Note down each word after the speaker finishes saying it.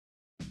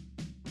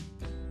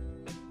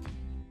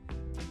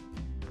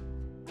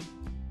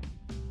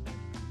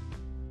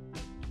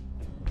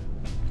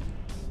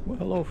Well,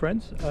 hello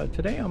friends.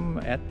 Today I'm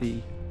at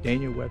the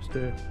Daniel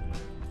Webster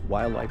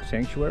Wildlife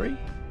Sanctuary,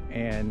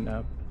 and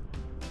I'm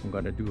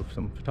going to do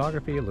some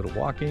photography, a little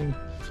walking,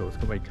 so it's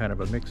going to be kind of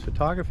a mixed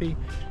photography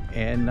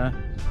and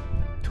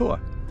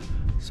tour.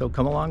 So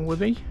come along with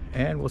me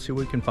and we'll see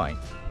what we can find.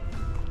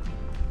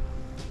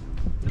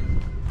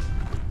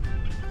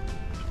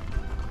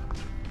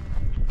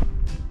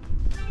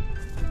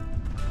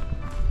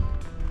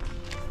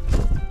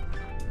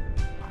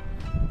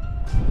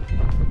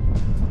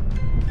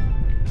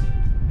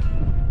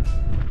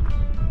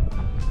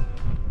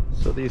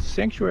 So the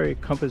sanctuary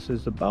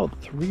encompasses about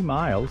 3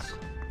 miles.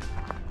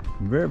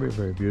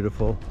 Very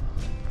beautiful.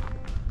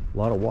 A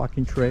lot of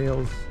walking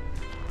trails,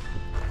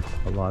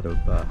 a lot of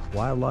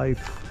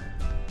wildlife.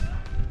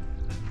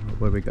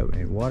 What do we got?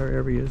 Any water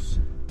areas?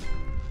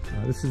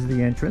 This is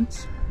the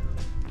entrance.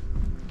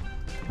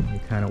 You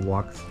kind of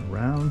walk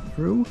around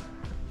through.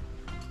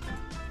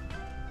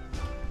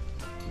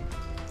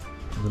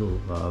 A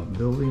little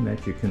building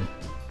that you can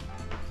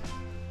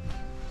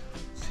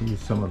see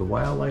some of the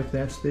wildlife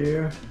that's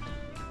there.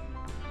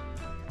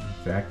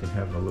 In fact, I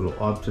have a little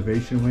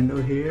observation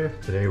window here.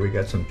 Today we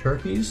got some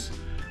turkeys.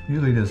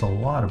 Usually there's a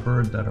lot of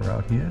birds that are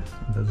out here.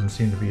 It doesn't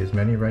seem to be as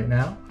many right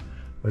now,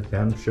 but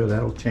I'm sure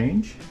that'll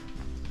change.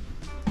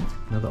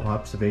 Another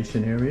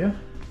observation area.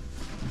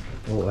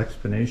 A little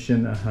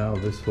explanation of how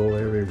this whole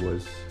area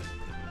was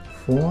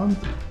formed.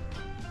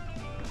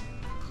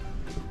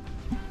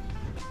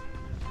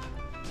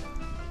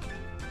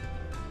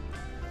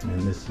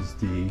 And this is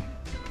the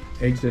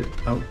exit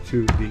out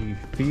to the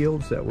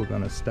fields that we're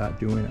going to start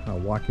doing a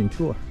walking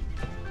tour.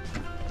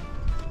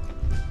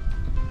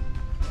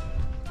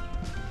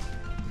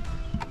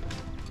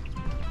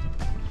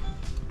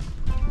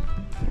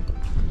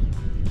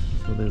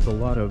 So there's a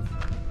lot of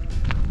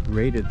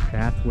graded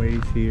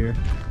pathways here,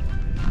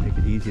 make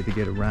it easy to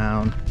get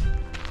around.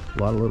 A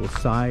lot of little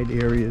side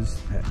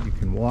areas that you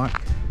can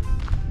walk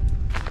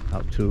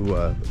out to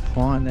the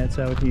pond that's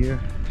out here.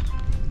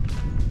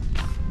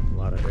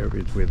 A lot of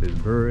areas where there's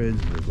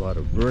birds, there's a lot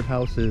of bird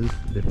houses,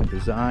 different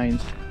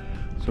designs.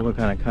 So we're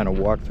going to kind of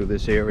walk through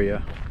this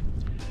area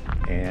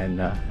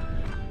and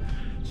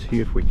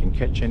see if we can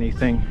catch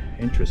anything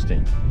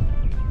interesting.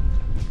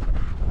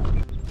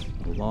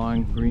 A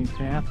long green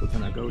path we're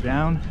going to go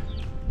down.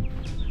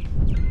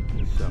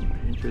 There's some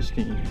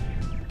interesting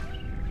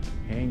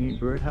hanging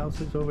bird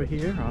houses over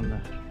here on the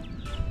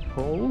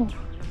pole.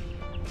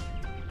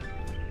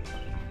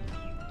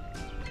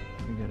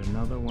 We got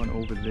another one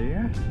over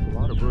there. A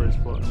lot of birds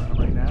floating around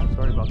right now.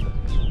 Sorry about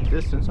the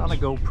distance on a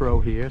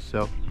GoPro here,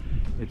 so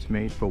it's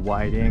made for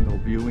wide angle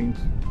viewing.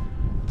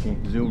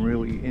 Can't zoom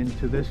really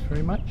into this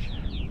very much.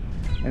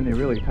 And they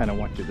really kind of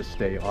want you to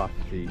stay off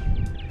the,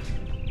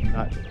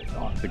 not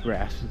off the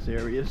grasses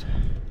areas.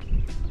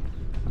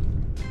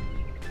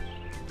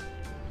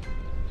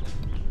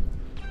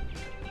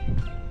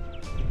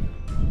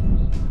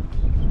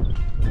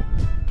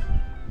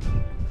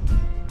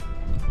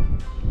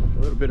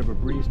 Bit of a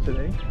breeze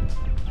today.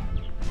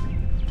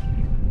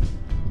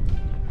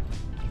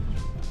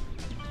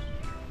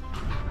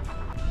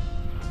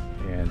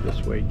 And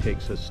this way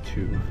takes us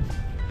to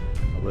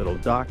a little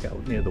dock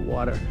out near the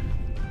water.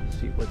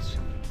 See what's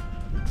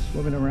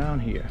swimming around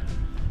here.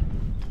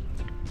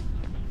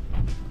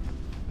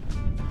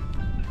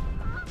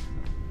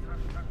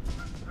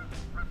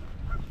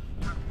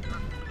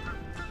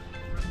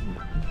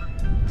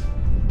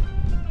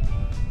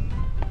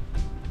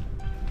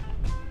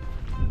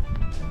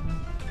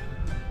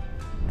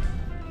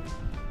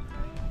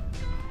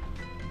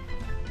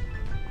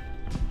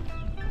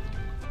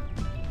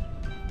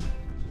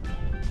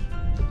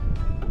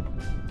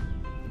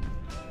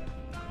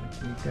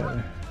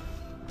 Got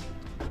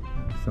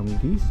some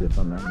geese, if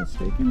I'm not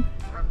mistaken.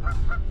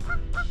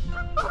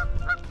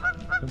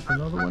 Put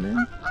another one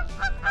in.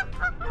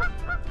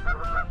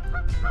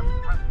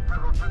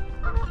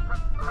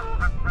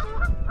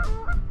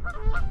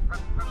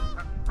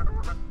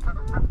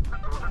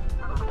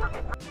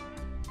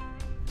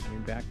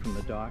 Coming back from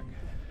the dock,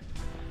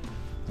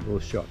 a little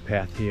short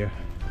path here,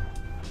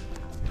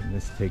 and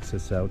this takes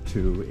us out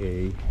to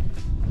a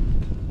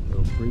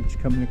little bridge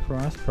coming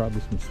across,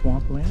 probably some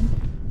swampland.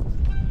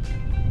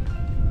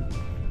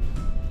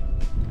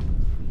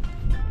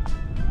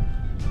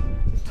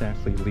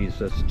 Actually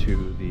leads us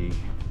to the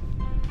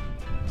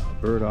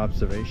bird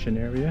observation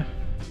area.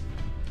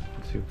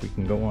 Let's see if we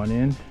can go on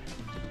in.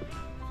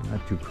 It's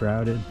not too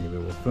crowded. Maybe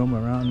we'll film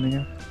around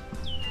there.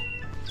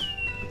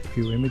 Take a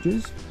few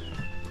images.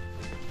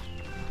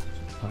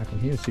 Just park in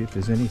here, see if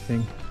there's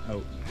anything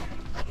out.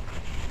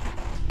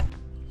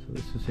 So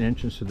this is the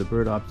entrance to the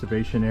bird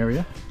observation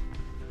area.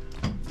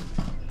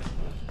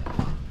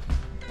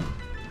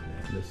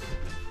 And this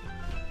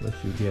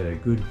lets you get a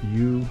good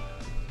view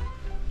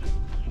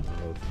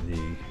of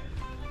the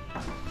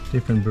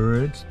different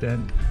birds that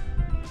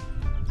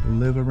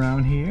live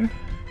around here.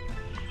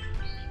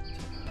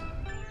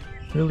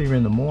 Earlier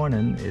in the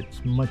morning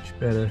it's much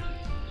better,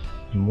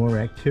 more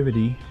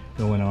activity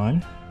going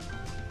on.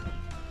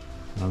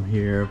 I'm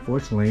here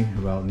fortunately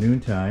about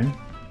noontime,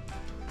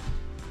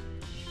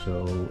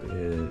 So it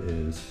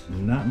is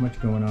not much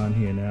going on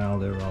here now.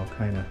 They're all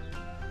kind of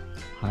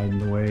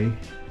hiding away.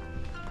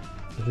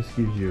 So this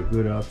gives you a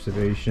good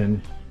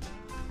observation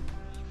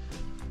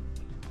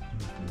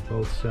from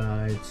both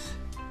sides.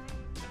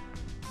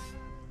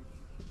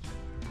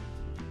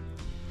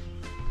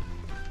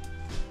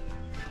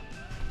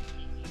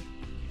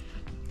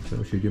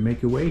 So should you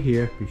make your way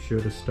here, be sure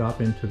to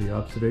stop into the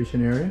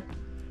observation area,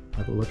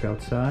 have a look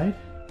outside.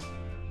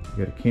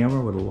 You got a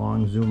camera with a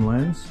long zoom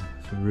lens.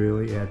 It's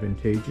really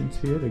advantageous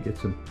here to get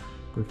some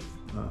good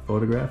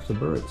photographs of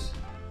birds.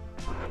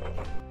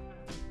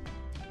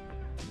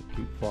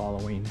 Keep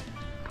following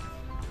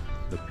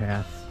the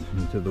path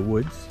into the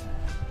woods.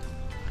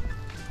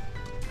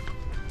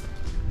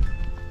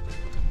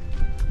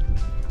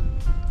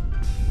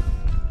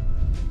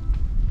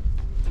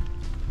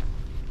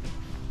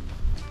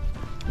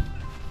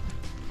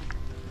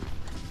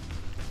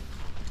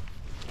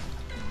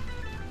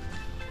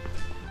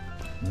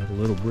 Another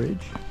little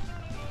bridge.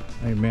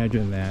 I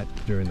imagine that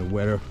during the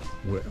weather,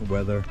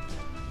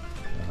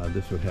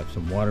 this would have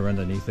some water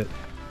underneath it.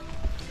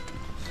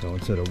 So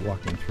instead of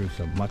walking through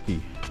some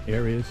mucky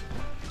areas,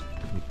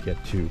 you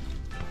get to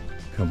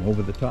come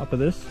over the top of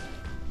this,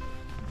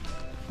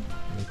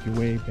 make your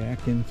way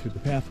back into the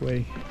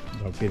pathway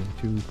without getting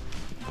too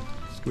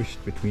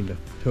squished between the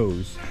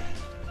toes.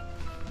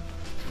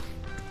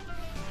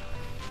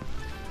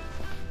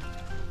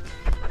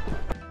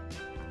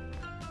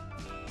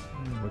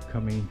 And we're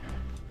coming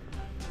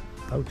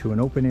out to an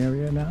open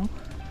area now.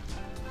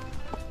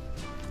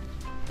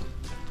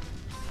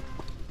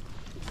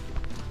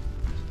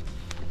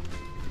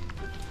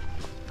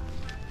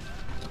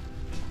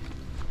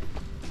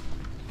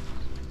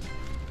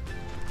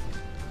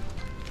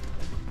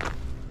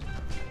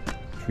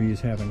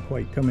 Trees haven't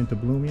quite come into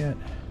bloom yet.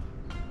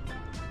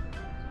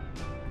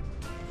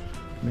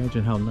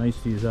 Imagine how nice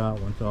these are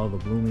once all the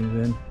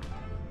blooming's in.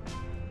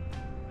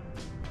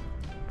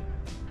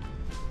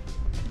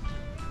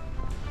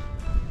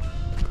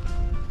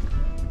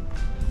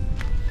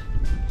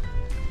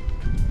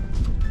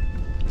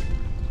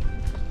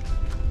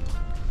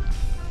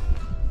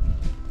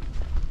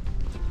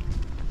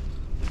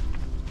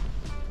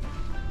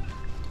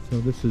 So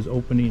this is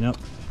opening up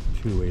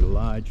to a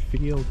large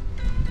field.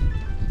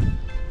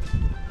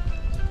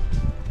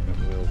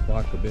 And we'll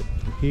walk a bit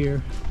through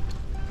here.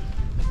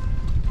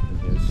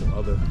 And there's some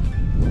other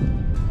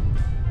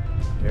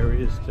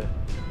areas to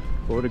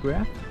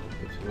photograph.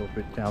 It's a little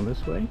bit down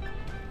this way.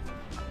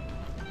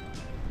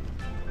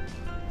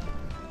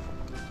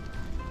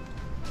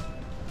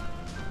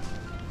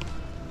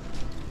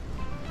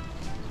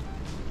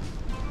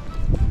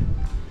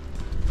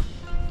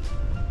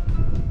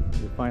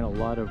 You'll find a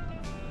lot of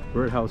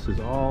birdhouses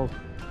all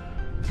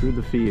through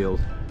the field.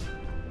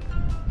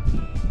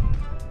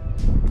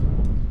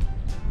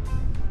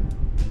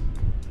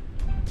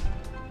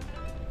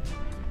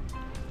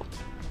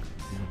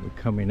 And we're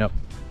coming up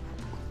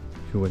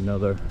to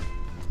another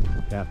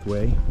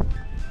pathway.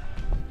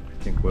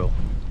 I think we'll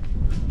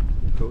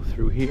go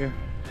through here.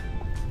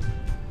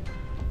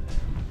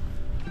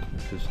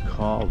 This is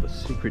called the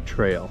Secret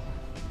Trail.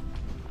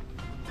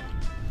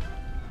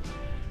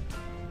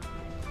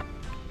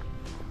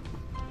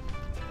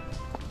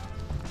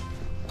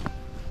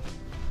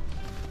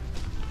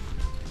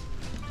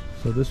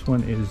 So this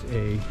one is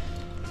a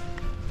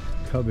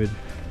covered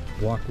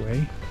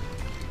walkway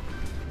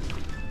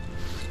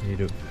made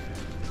of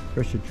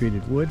pressure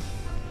treated wood,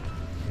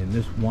 and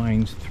this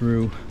winds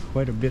through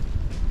quite a bit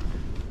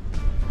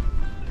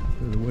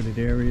through the wooded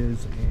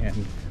areas,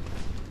 and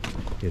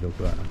it'll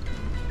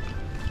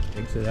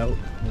exit out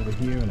over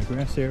here in the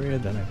grass area.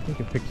 Then I think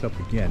it picks up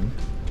again.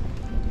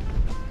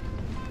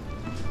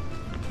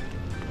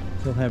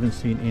 Still haven't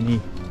seen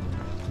any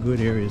good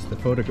areas to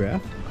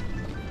photograph,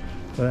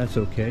 but that's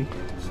okay.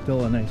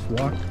 Still a nice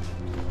walk,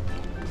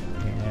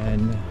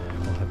 and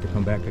I'll have to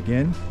come back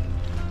again.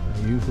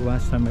 Usually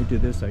last time I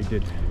did this, I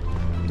did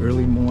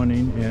early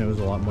morning, and it was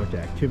a lot more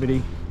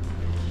activity.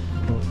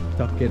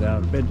 Tough get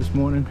out of bed this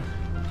morning,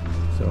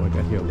 so I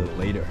got here a little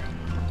later.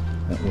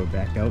 Then we're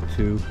back out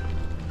to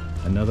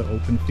another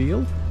open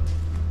field.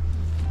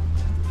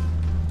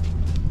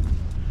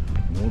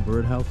 More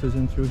birdhouses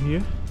in through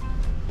here.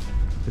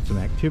 Get some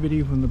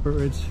activity from the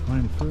birds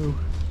flying through.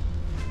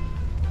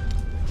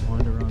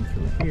 Wander on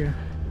through here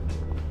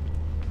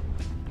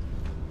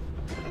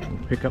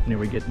and pick up near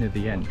we get near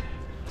the end.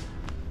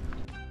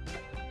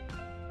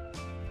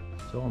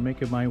 So I'm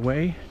making my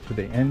way to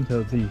the end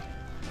of the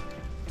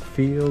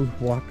field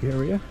walk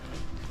area,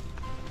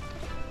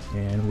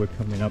 and we're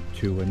coming up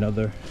to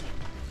another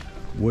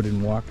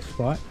wooden walk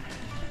spot.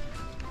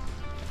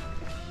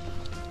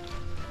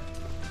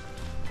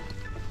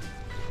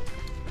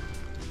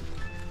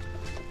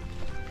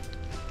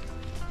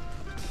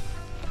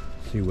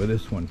 See where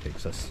this one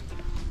takes us.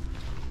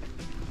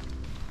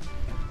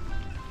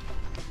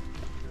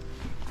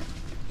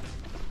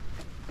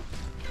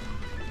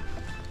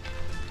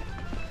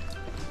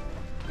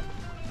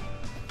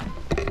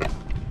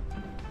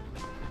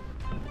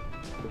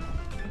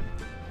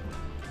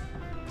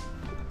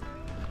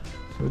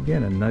 So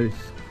again,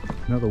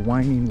 another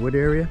winding wood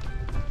area,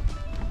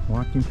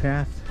 walking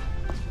path.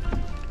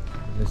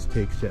 This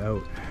takes you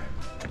out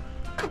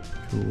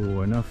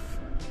to enough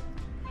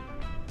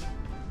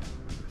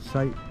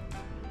sight.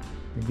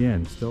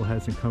 Again, still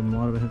hasn't come, a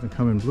lot of it hasn't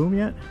come in bloom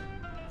yet.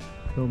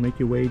 So make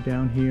your way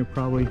down here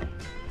probably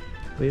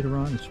later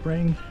on in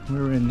spring.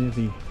 We're in near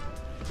the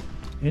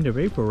end of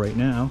April right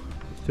now.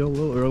 Still a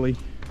little early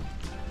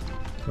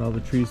for all the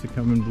trees to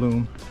come in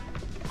bloom.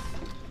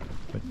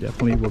 But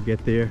definitely we'll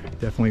get there.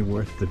 Definitely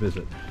worth the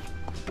visit.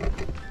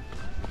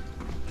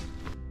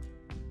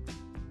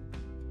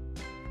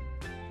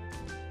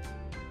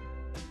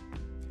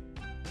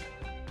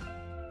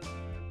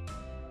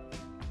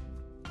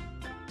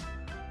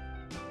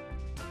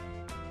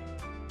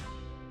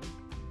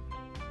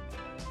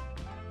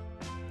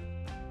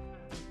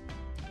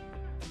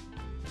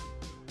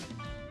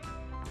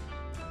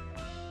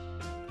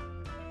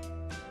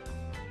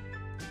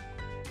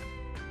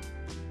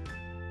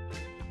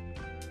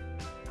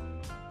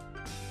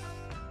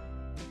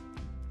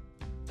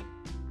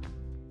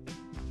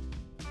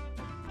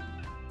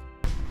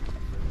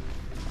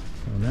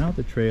 So now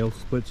the trail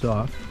splits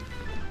off.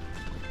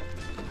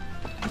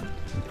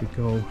 If we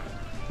go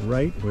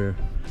right, we're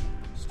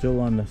still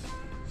on the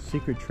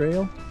secret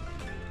trail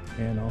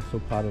and also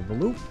part of the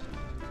loop.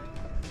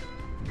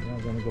 Now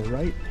we're going to go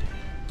right.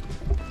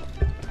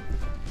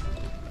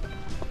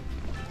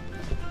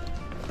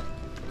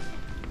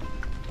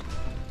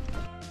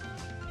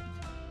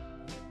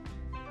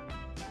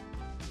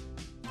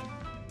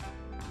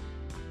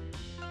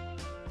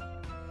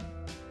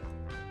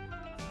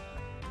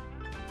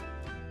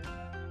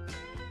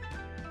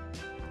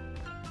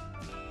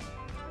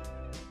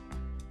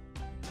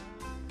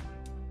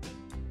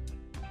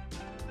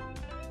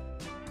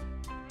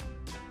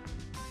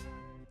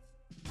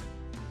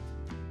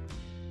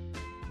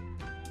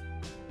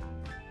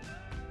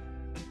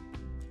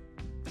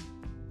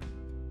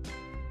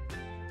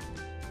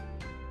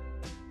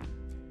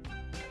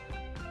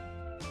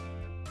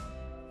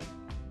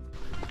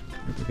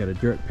 We got a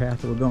dirt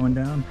path that we're going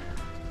down.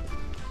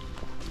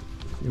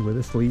 See where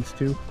this leads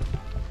to.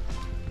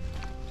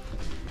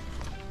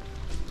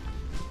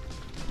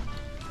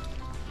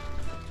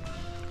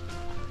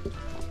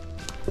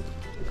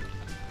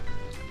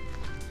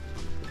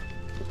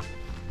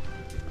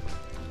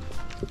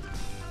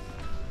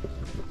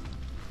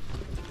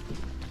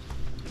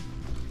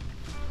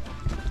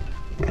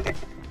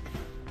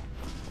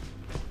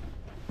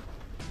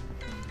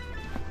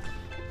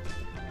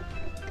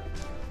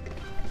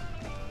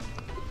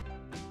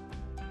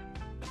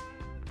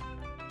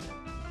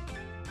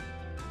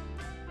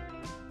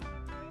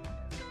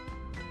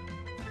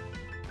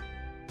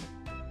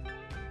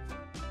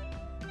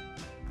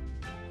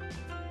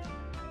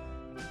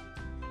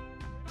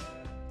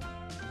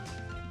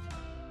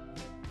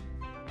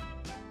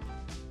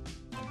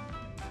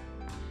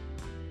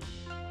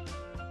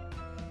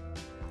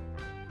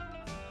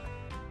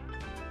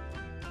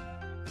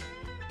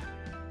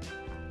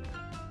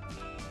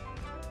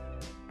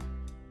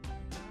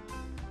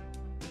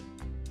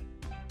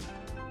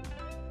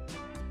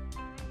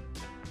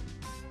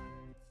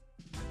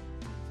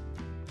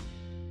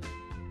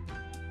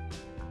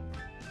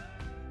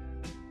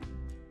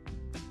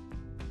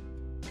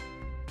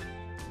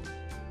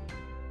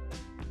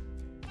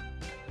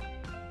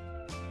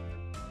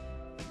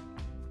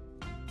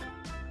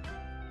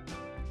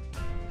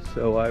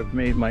 So I've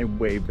made my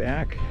way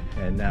back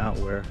and now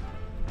we're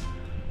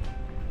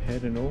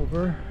heading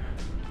over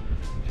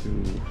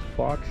to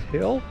Fox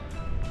Hill.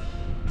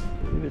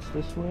 I believe it's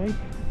this way.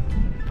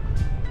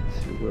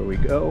 Let's see where we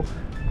go.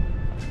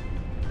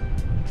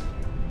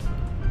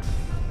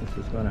 This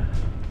is gonna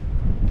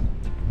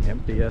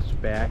empty us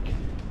back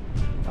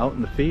out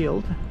in the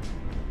field,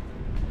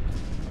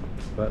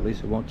 but at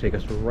least it won't take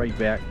us right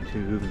back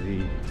to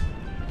the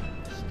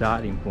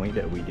starting point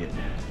that we did.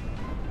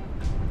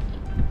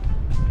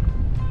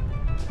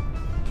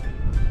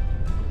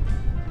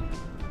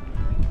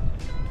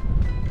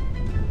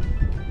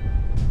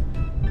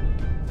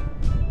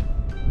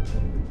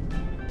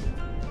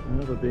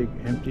 Another big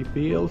empty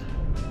field.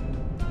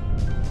 I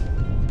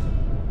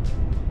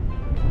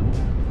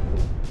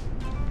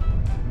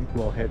think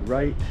we'll head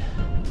right.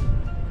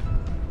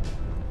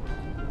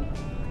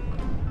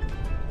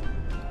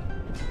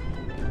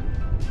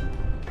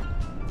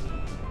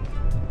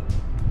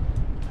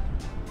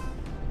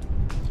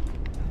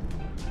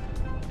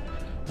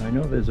 I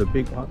know there's a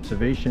big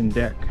observation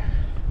deck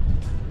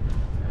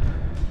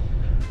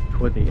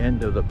toward the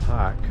end of the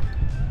park.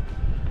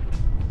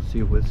 See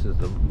if this is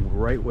the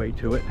right way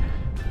to it.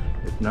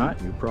 If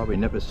not, you probably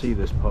never see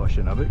this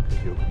portion of it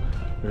because you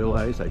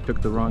realize I took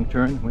the wrong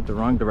turn, went the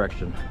wrong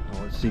direction.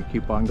 Well, let's see,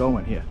 keep on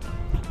going here.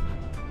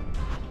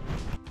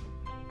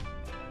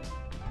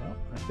 Well,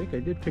 I think I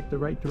did pick the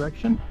right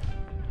direction.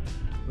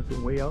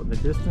 Looking way out in the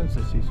distance,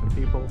 I see some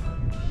people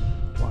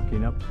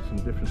walking up to some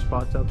different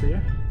spots out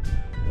there.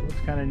 That looks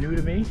kind of new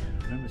to me.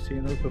 I've never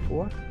seen those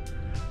before.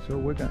 So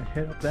we're going to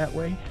head up that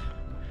way,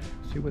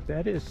 see what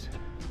that is.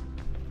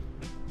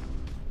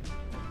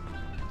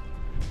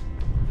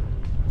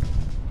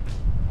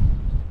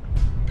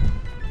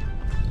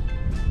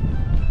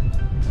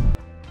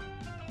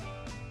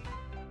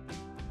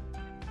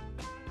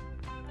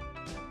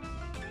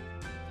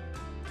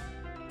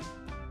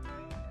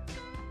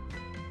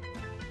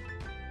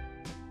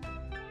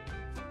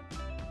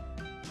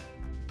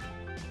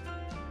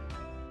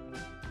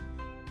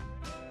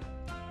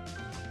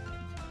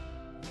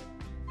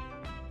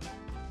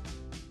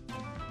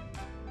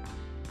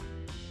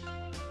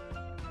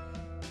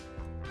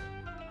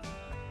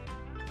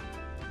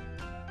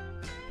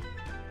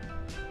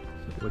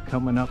 We're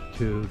coming up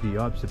to the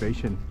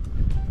observation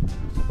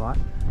spot.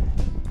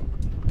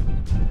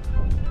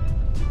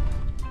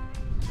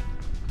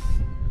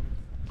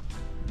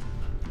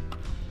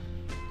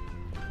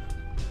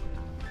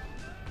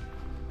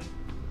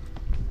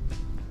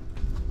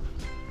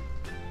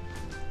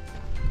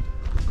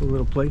 A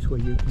little place where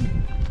you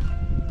can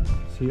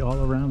see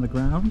all around the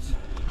grounds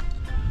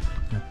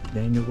at the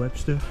Daniel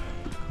Webster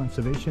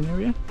Conservation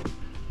Area.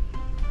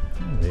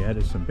 Oh, they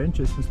added some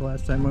benches since the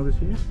last time I was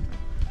here.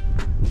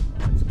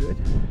 That's good.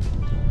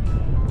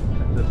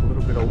 There's a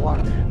little bit of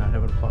walk, not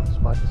having a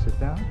spot to sit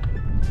down.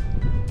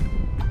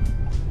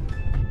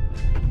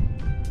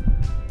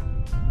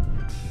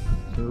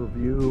 So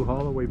view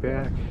all the way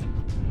back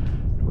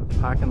to the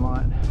parking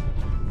lot.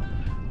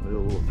 A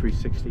little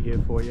 360 here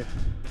for you.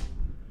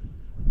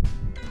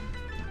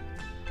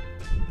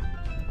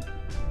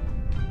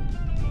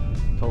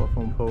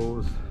 Telephone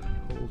poles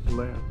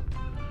left,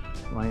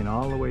 lying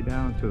all the way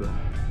down to the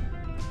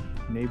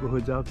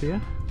neighborhoods out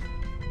there.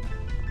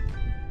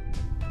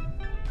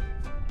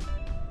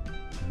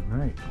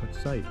 Alright, what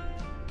sight?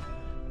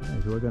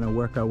 Alright, so we're going to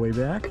work our way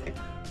back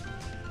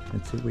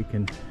and see if we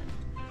can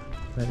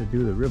try to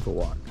do the river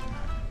walk.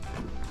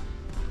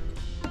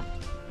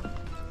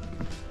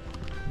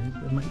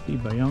 It might be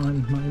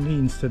beyond my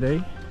means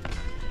today.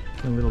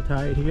 I'm a little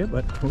tired here,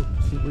 but we'll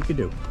see what we can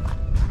do.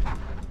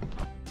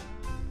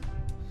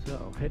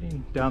 So,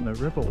 heading down the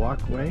river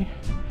walkway,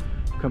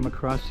 come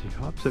across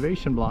the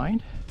observation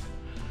blind,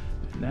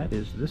 and that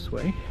is this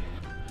way.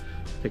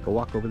 Take a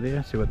walk over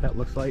there, see what that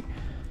looks like.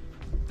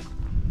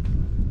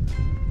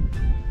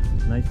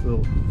 Nice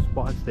little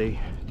spots they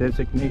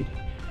designate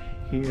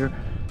here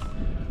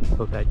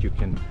so that you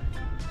can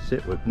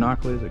sit with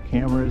binoculars or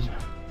cameras,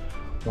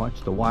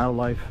 watch the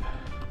wildlife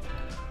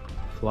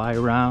fly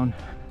around,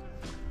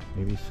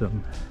 maybe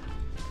some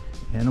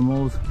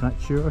animals, not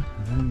sure.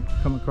 I haven't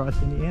come across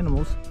any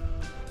animals,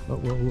 but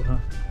we'll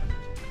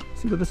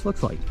see what this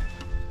looks like.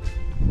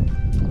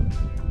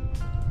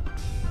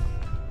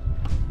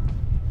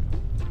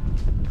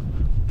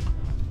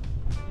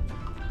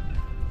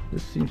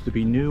 This seems to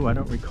be new. I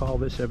don't recall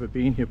this ever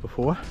being here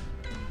before.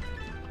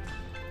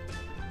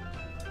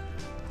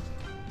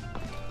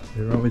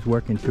 They're always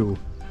working to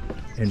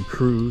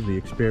improve the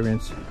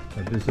experience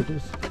of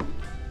visitors.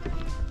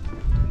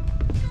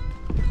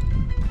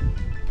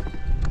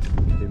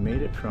 They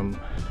made it from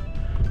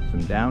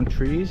some downed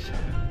trees.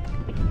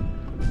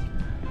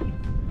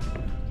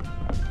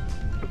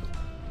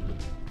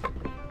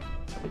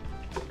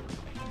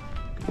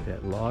 Get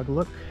that log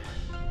look.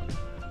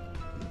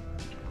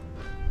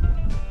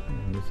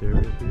 In this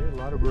area here, a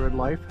lot of bird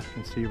life I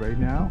can see right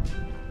now.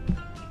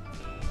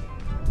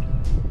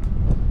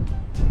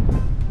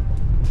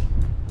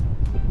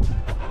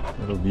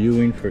 Little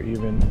viewing for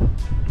even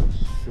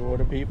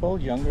shorter people,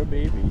 younger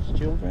babies,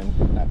 children.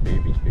 Not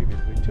babies, babies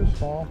are way too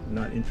small. I'm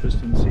not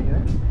interested in seeing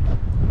it.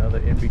 Another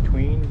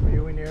in-between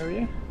viewing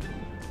area.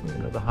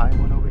 Another high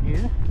one over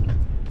here.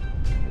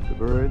 There's the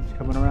birds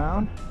coming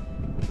around.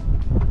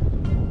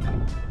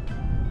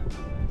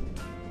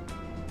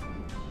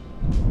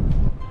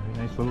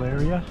 Very nice little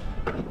area.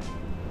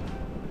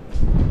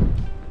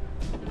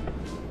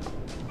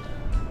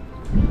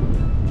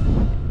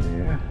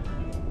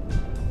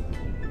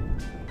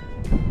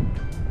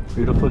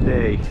 Beautiful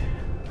day.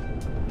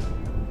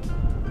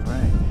 All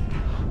right.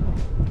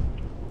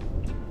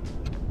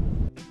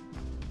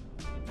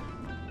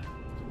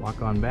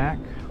 Walk on back.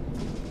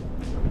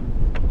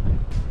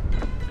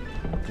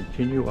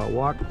 Continue our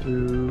walk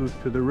through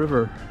to the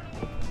river.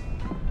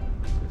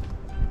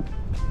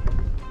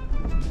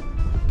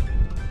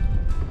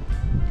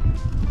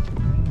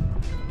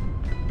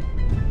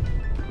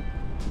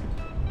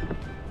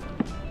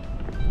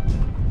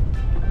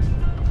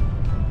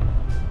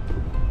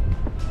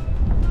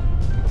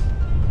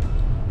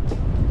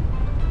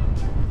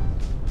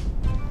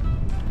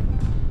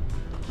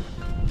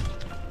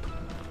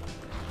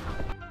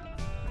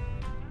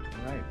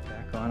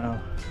 On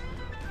our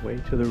way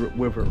to the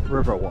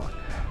river walk.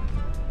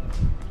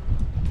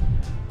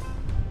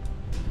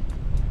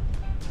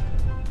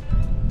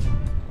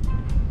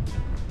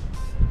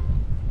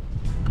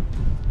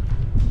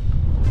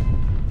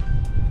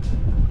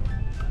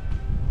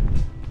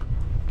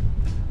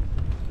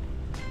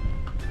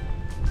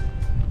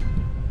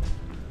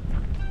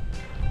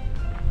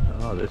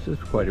 Oh, this is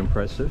quite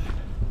impressive.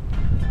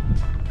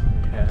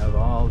 We have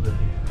all the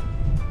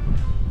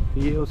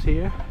fields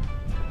here.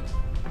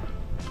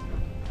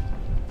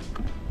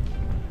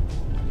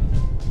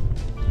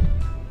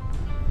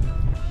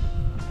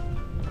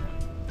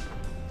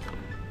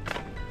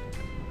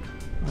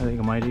 I think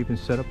I might even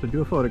set up to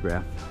do a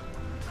photograph.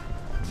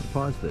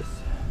 Pause this.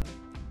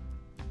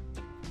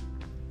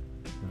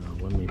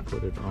 Let me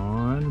put it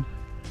on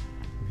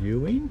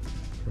viewing.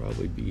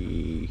 Probably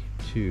be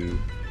to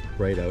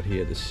right out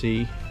here to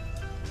see.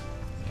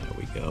 There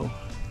we go.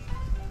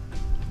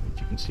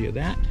 What you can see of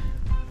that.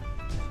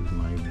 This is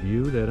my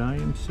view that I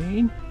am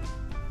seeing.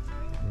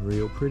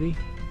 Real pretty.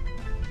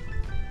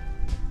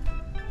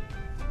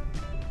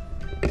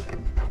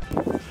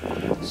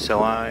 So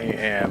I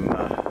am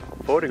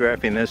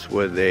photographing this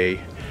with a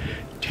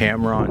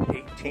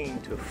Tamron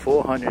 18 to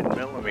 400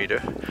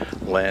 millimeter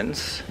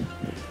lens.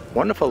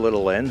 Wonderful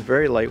little lens,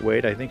 very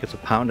lightweight. I think it's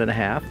 1.5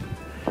 pounds.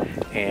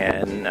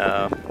 And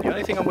the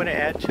only thing I'm going to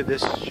add to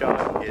this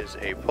shot is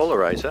a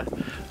polarizer.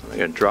 I'm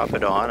going to drop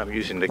it on. I'm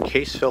using the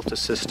case filter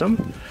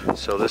system.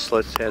 So this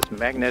has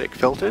magnetic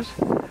filters,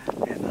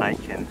 and I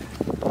can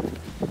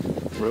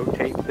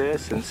rotate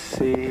this and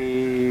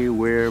see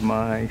where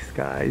my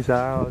skies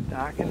are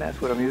dark, and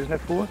that's what I'm using it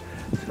for.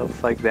 So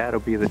it's like that'll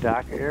be the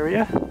dark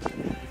area,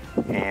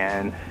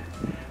 and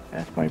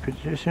that's my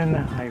position.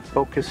 I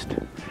focused,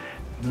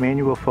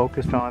 manual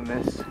focused on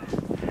this,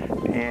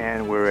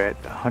 and we're at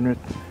 100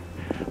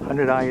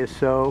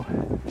 ISO,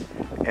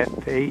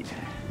 f8,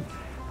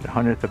 at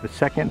 100th of a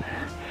second.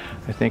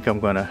 I think I'm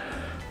gonna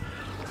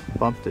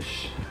bump the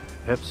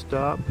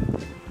f-stop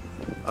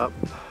up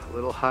a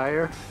little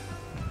higher.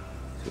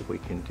 See if we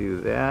can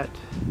do that.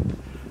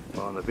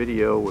 Well, on the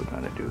video we're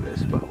going to do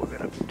this, but we're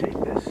going to take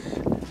this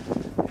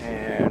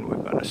and we're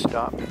going to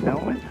stop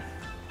filming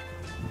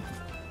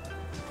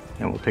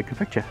and we'll take a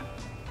picture.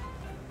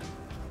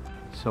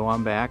 So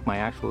I'm back. My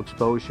actual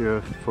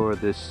exposure for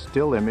this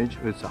still image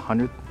is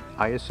 100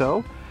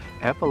 ISO,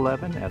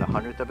 f11 at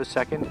 100th of a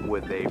second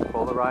with a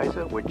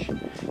polarizer, which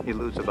you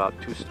lose about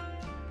 2.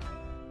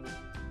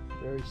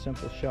 Very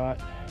simple shot.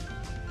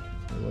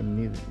 You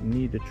wouldn't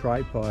need a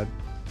tripod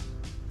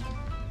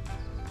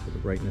for the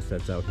brightness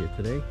that's out here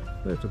today,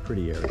 but it's a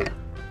pretty area.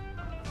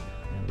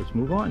 And let's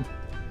move on.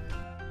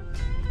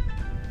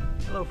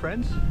 Hello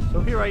friends. So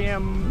here I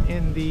am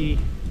in the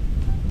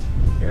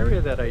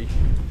area that I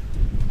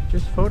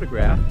just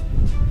photographed.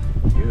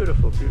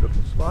 Beautiful,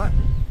 beautiful spot.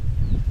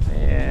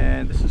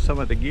 And this is some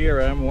of the gear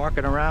I'm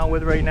walking around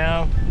with right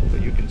now, so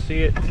you can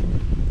see it.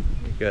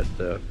 We got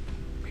the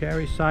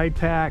carry side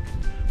pack.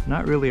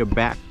 Not really a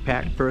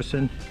backpack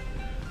person,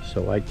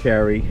 so I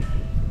carry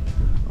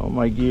all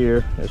my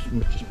gear as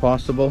much as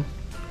possible.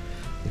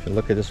 If you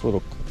look at this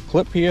little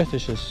clip here,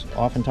 this is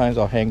oftentimes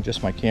I'll hang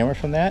just my camera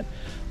from that,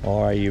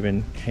 or I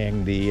even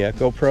hang the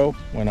GoPro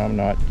when I'm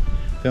not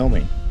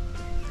filming.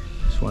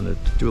 Just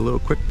wanted to do a little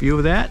quick view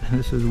of that.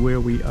 This is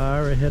where we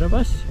are ahead of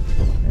us,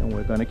 and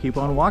we're going to keep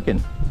on walking,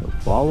 so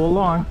follow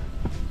along.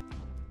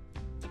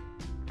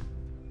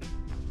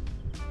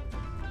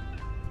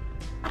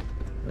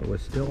 So we're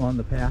still on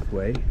the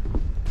pathway.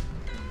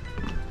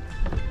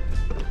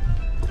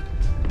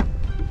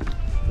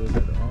 Look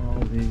at all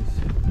these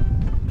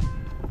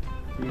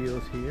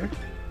fields here.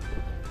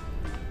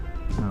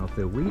 I don't know if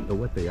they're wheat or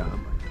what they are,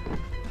 but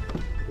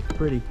it's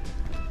pretty.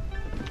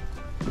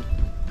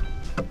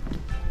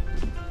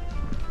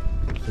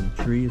 Some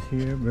trees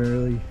here,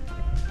 barely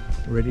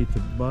ready to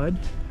bud.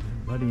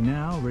 Budding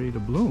now, ready to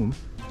bloom.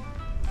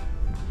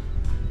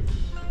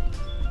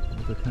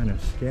 They're kind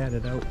of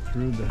scattered out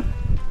through the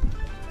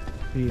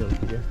field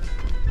here.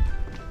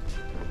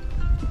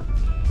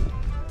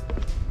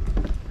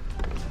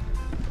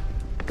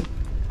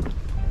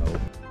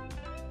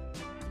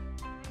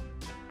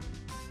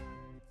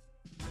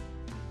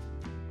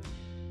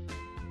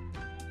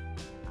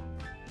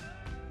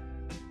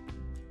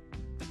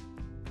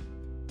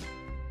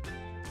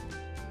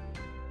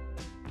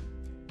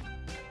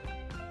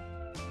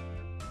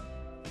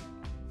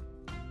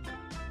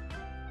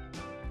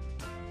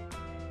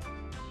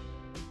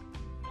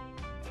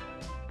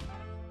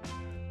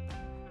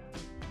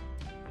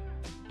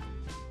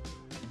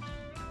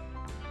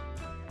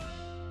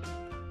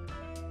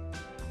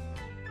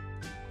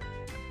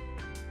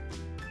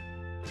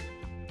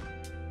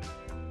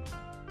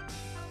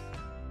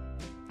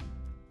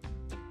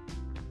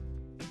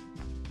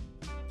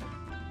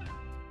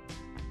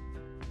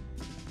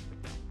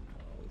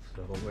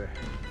 So we're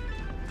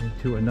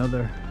into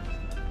another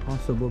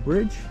possible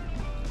bridge.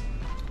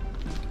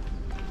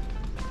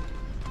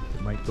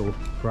 It might go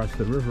across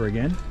the river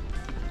again.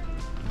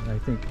 And I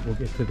think we'll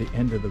get to the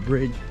end of the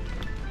bridge,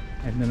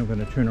 and then I'm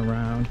going to turn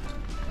around.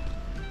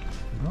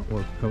 Oh,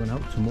 we're coming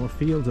out to more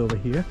fields over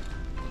here.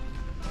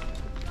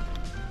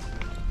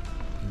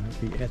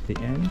 Might be at the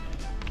end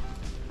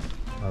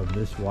of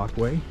this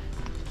walkway.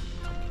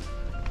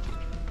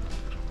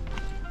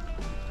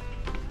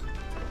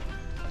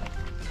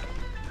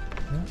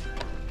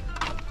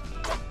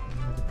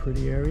 Another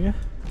pretty area.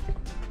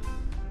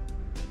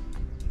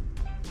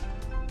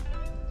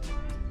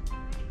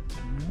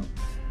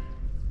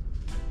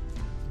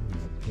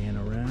 Pan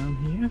around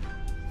here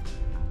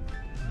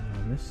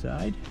on this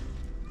side.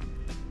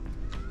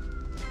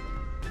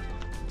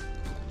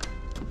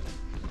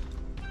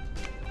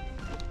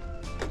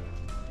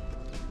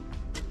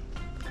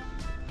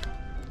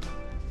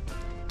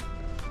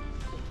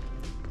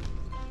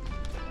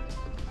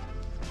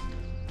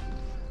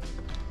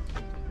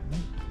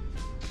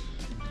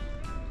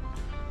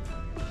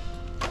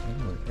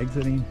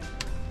 Exiting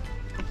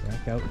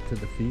back out to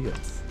the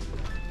fields.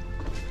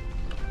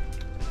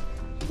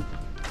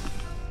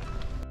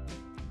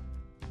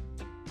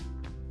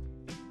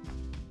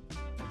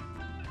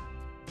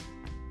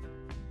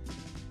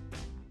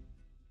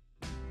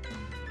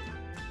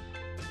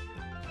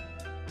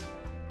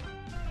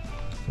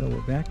 So we're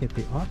back at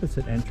the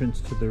opposite entrance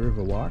to the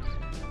Riverwalk.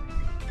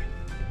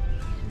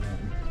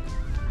 And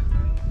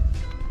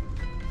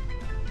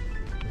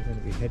we're going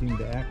to be heading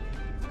back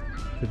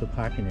to the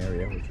parking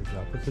area, which is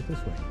opposite this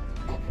way.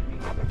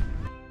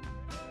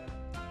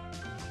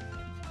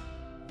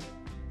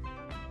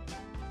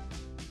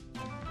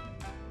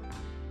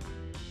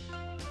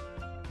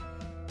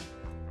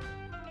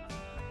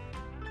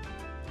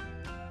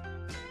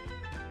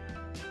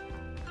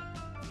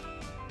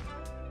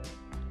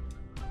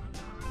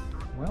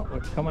 Well, we're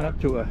coming up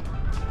to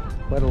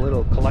quite a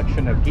little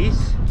collection of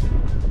geese.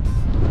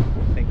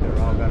 I think they're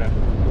all gonna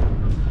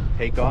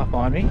take off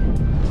on me.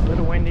 A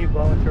little windy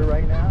blowing through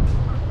right now.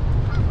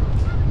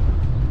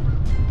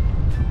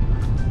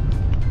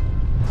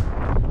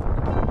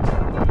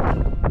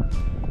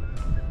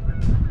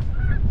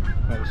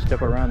 I'm gonna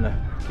step around the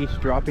goose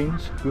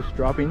droppings.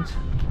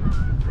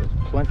 It's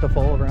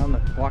plentiful around the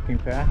walking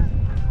path.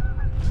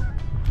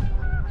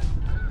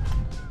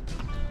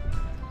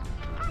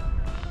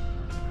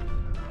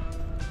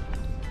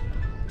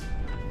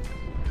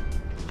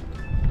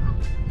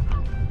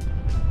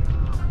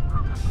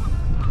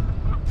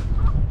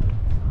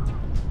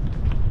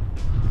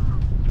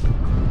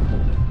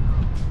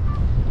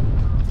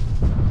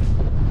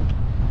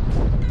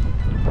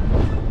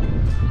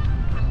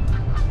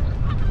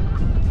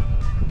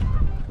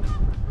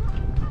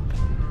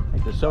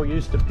 So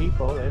used to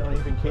people, they don't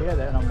even care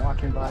that I'm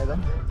walking by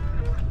them.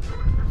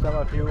 Some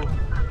of you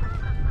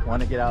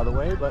want to get out of the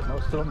way, but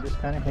most of them just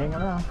kind of hang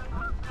around.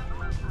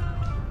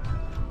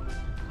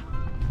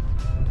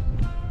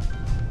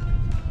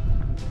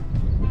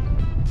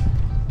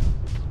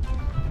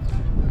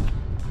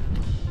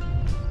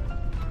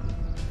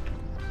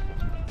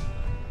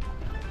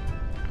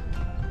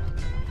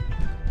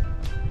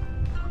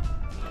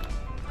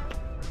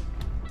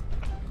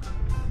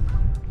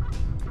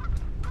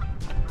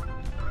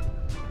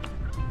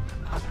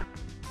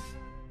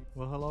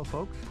 Well, hello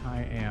folks,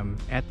 I am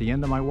at the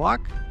end of my walk.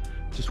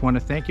 Just want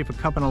to thank you for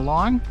coming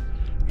along,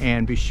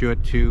 and be sure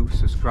to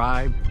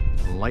subscribe,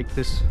 like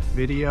this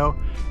video,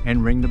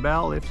 and ring the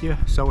bell if you're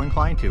so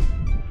inclined to.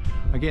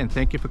 Again,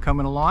 thank you for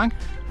coming along,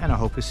 and I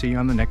hope to see you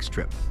on the next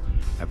trip.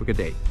 Have a good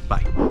day.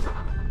 Bye.